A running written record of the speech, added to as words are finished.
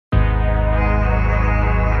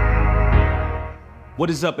What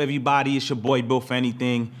is up, everybody? It's your boy Built For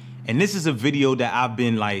Anything, and this is a video that I've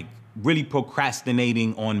been like really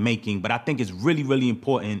procrastinating on making, but I think it's really, really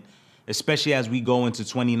important, especially as we go into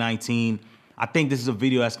 2019. I think this is a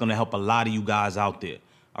video that's gonna help a lot of you guys out there,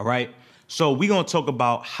 all right? So we're gonna talk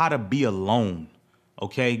about how to be alone,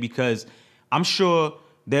 okay? Because I'm sure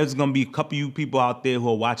there's gonna be a couple of you people out there who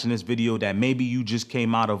are watching this video that maybe you just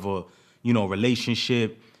came out of a,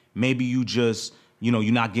 relationship. Maybe you just,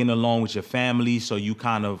 you're not getting along with your family, so you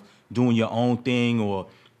kind of doing your own thing, or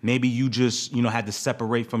maybe you just, had to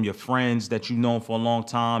separate from your friends that you've known for a long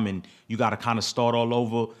time and you got to kind of start all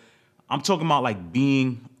over. I'm talking about like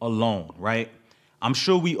being alone, right? I'm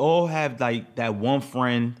sure we all have like that one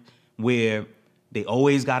friend where they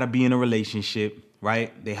always got to be in a relationship,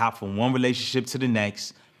 right? They hop from one relationship to the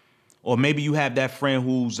next. Or maybe you have that friend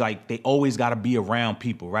who's like, they always got to be around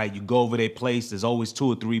people, right? You go over their place, there's always 2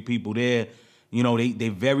 or 3 people there. They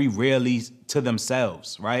very rarely to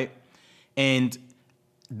themselves, right? And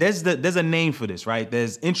there's a name for this, right?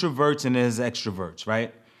 There's introverts and there's extroverts,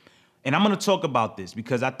 right? And I'm going to talk about this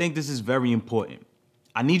because I think this is very important.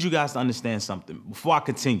 I need you guys to understand something before I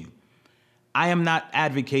continue. I am not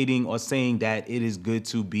advocating or saying that it is good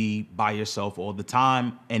to be by yourself all the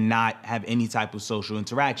time and not have any type of social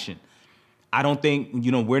interaction. I don't think,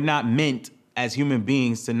 we're not meant as human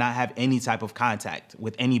beings to not have any type of contact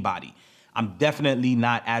with anybody. I'm definitely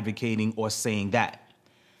not advocating or saying that.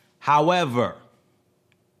 However,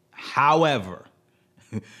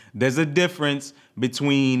 there's a difference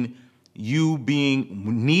between you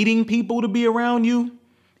needing people to be around you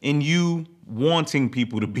and you wanting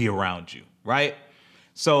people to be around you, right?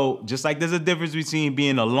 So just like there's a difference between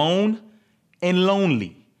being alone and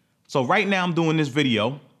lonely. So right now I'm doing this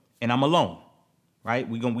video and I'm alone, right?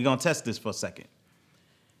 We're gonna test this for a second.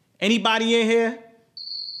 Anybody in here?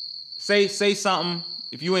 Say something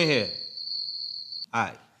if you in here. All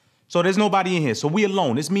right. So there's nobody in here. So we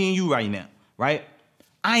alone. It's me and you right now, right?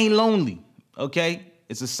 I ain't lonely, okay?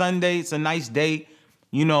 It's a Sunday. It's a nice day.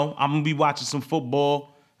 I'm going to be watching some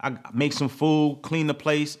football. I make some food, clean the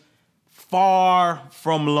place. Far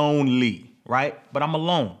from lonely, right? But I'm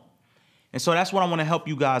alone. And so that's what I want to help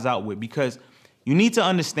you guys out with, because you need to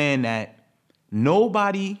understand that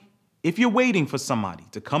if you're waiting for somebody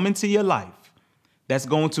to come into your life that's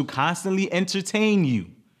going to constantly entertain you,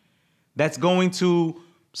 that's going to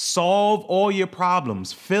solve all your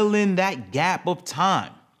problems, fill in that gap of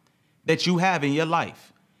time that you have in your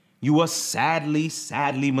life, you are sadly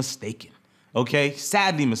mistaken, okay?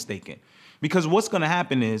 Sadly mistaken. Because what's going to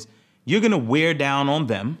happen is you're going to wear down on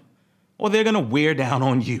them or they're going to wear down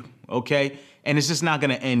on you, okay? And it's just not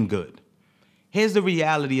going to end good. Here's the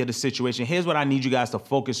reality of the situation. Here's what I need you guys to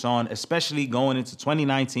focus on, especially going into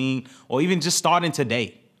 2019 or even just starting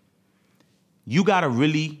today. You got to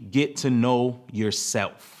really get to know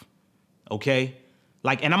yourself, okay?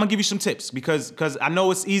 And I'm going to give you some tips because I know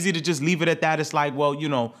it's easy to just leave it at that. It's like, well,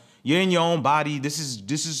 you're in your own body.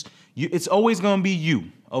 It's always going to be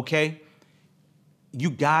you, okay? You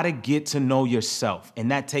got to get to know yourself,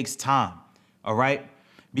 and that takes time, all right?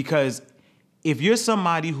 Because if you're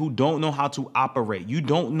somebody who don't know how to operate, you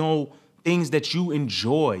don't know things that you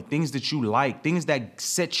enjoy, things that you like, things that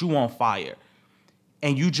set you on fire,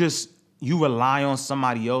 and you rely on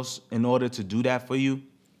somebody else in order to do that for you,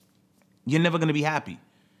 you're never going to be happy.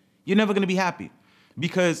 You're never going to be happy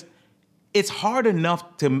because it's hard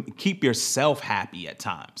enough to keep yourself happy at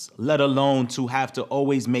times, let alone to have to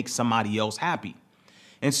always make somebody else happy.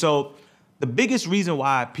 And so the biggest reason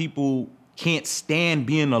why people can't stand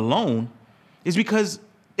being alone is because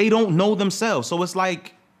they don't know themselves. So it's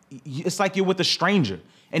like you're with a stranger,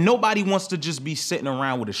 and nobody wants to just be sitting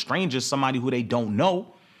around with a stranger, somebody who they don't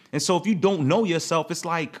know. And so if you don't know yourself, it's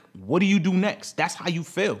like, what do you do next? That's how you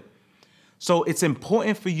feel. So it's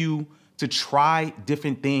important for you to try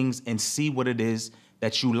different things and see what it is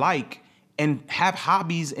that you like and have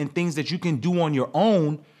hobbies and things that you can do on your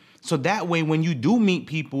own. So that way, when you do meet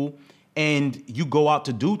people and you go out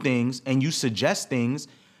to do things and you suggest things,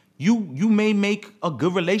 you may make a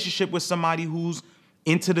good relationship with somebody who's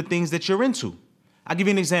into the things that you're into. I'll give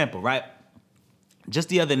you an example, right? Just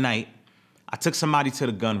the other night, I took somebody to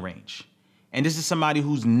the gun range. And this is somebody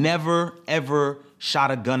who's never, ever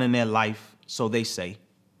shot a gun in their life, so they say,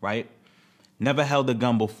 right? Never held a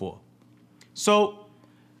gun before. So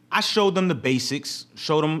I showed them the basics,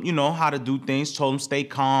 showed them, how to do things, told them stay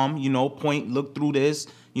calm, point, look through this,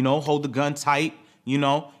 hold the gun tight,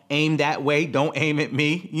 aim that way, don't aim at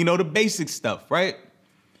me, the basic stuff, right?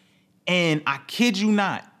 And I kid you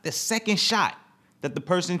not, the second shot that the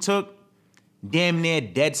person took, damn near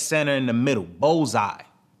dead center in the middle, bullseye,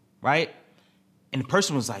 right? And the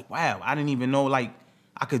person was like, wow, I didn't even know,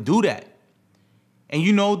 I could do that. And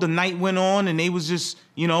you know, the night went on and they was just,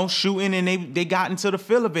 you know, shooting and they got into the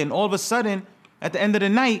feel of it. And all of a sudden, at the end of the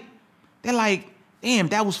night, they're like, damn,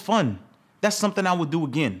 that was fun. That's something I would do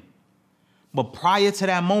again. But prior to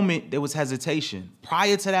that moment, there was hesitation.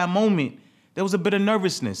 Prior to that moment, there was a bit of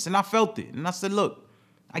nervousness, and I felt it. And I said, look,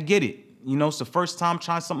 I get it. You know, it's the first time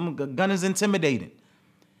trying something. A gun is intimidating.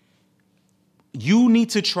 You need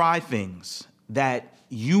to try things that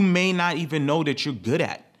you may not even know that you're good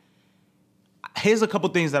at. Here's a couple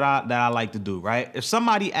things that I like to do, right? If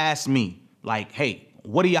somebody asks me, like, hey,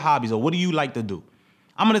 what are your hobbies or what do you like to do?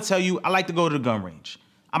 I'm going to tell you I like to go to the gun range.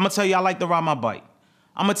 I'm going to tell you I like to ride my bike.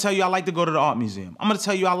 I'm going to tell you I like to go to the art museum. I'm going to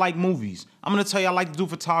tell you I like movies. I'm going to tell you I like to do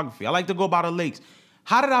photography. I like to go by the lakes.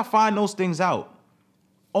 How did I find those things out?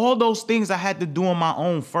 All those things I had to do on my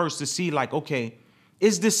own first to see, like, okay,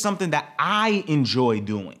 is this something that I enjoy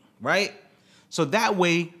doing, right? So that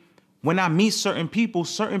way, when I meet certain people,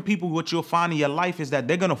 what you'll find in your life is that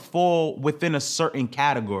they're going to fall within a certain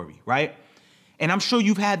category, right? And I'm sure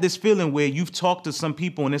you've had this feeling where you've talked to some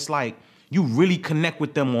people and it's like you really connect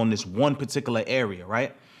with them on this one particular area,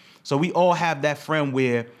 right? So we all have that friend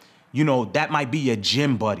where, you know, that might be your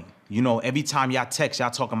gym buddy. You know, every time y'all text, y'all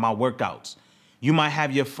talking about workouts. You might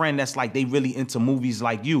have your friend that's like they really into movies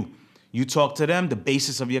like you. You talk to them, the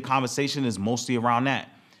basis of your conversation is mostly around that.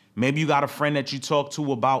 Maybe you got a friend that you talk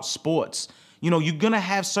to about sports. You know, you're going to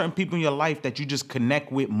have certain people in your life that you just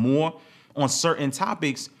connect with more on certain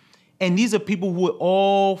topics. And these are people who are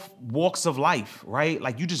all walks of life, right?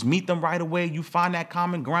 Like you just meet them right away. You find that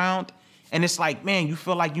common ground. And it's like, man, you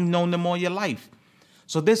feel like you've known them all your life.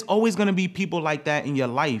 So there's always going to be people like that in your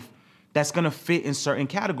life that's going to fit in certain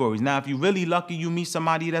categories. Now, if you're really lucky, you meet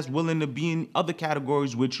somebody that's willing to be in other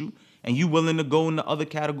categories with you and you willing to go into other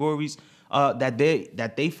categories that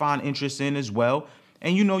they find interest in as well.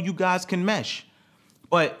 And, you know, you guys can mesh.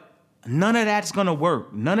 But none of that's going to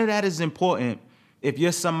work. None of that is important if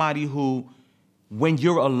you're somebody who, when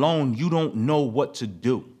you're alone, you don't know what to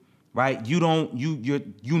do, right? You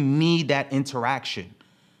need that interaction.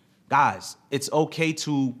 Guys, it's okay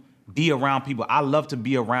to be around people. I love to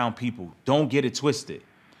be around people. Don't get it twisted.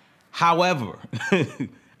 However,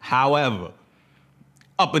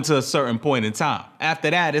 up until a certain point in time.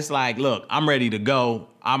 After that, it's like, look, I'm ready to go.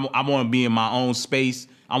 I want to be in my own space.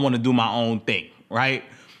 I want to do my own thing, right?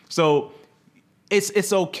 So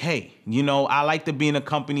it's okay. You know, I like to be in a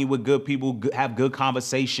company with good people, have good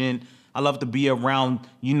conversation. I love to be around,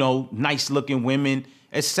 you know, nice looking women,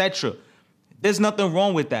 etc. There's nothing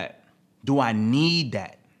wrong with that. Do I need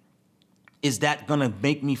that? Is that gonna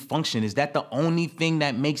make me function? Is that the only thing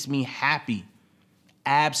that makes me happy?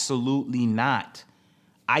 Absolutely not.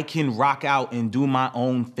 I can rock out and do my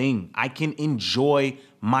own thing. I can enjoy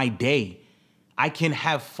my day. I can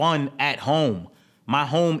have fun at home. My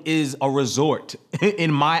home is a resort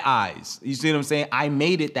in my eyes. You see what I'm saying? I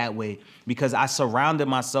made it that way because I surrounded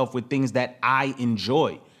myself with things that I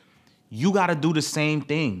enjoy. You got to do the same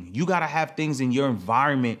thing. You got to have things in your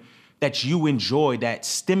environment that you enjoy, that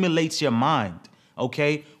stimulates your mind,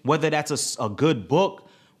 okay? Whether that's a good book,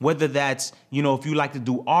 whether that's, you know, if you like to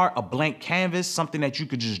do art, a blank canvas, something that you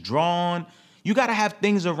could just draw on. You got to have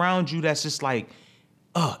things around you that's just like,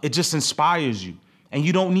 it just inspires you. And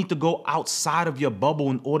you don't need to go outside of your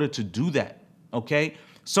bubble in order to do that, okay?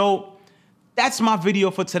 So that's my video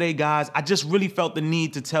for today, guys. I just really felt the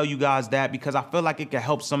need to tell you guys that because I feel like it can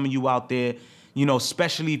help some of you out there, you know,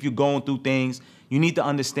 especially if you're going through things. You need to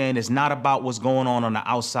understand it's not about what's going on the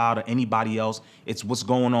outside or anybody else. It's what's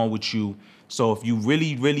going on with you. So if you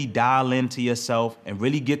really, really dial into yourself and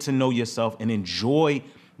really get to know yourself and enjoy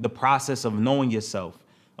the process of knowing yourself,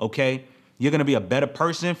 okay, you're going to be a better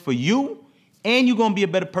person for you. And you're going to be a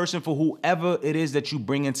better person for whoever it is that you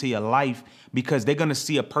bring into your life because they're going to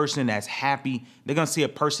see a person that's happy. They're going to see a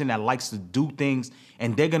person that likes to do things,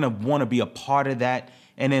 and they're going to want to be a part of that.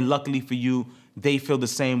 And then luckily for you, they feel the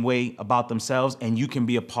same way about themselves, and you can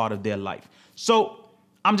be a part of their life. So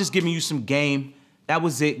I'm just giving you some game. That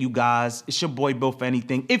was it, you guys. It's your boy, Bill for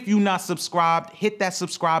Anything. If you're not subscribed, hit that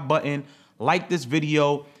subscribe button, like this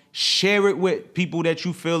video, share it with people that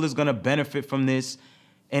you feel is going to benefit from this.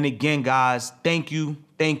 And again, guys, thank you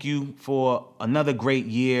for another great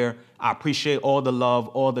year. I appreciate all the love,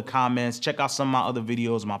 all the comments. Check out some of my other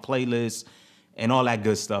videos, my playlists, and all that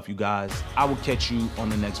good stuff, you guys. I will catch you on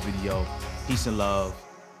the next video. Peace and love.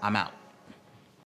 I'm out.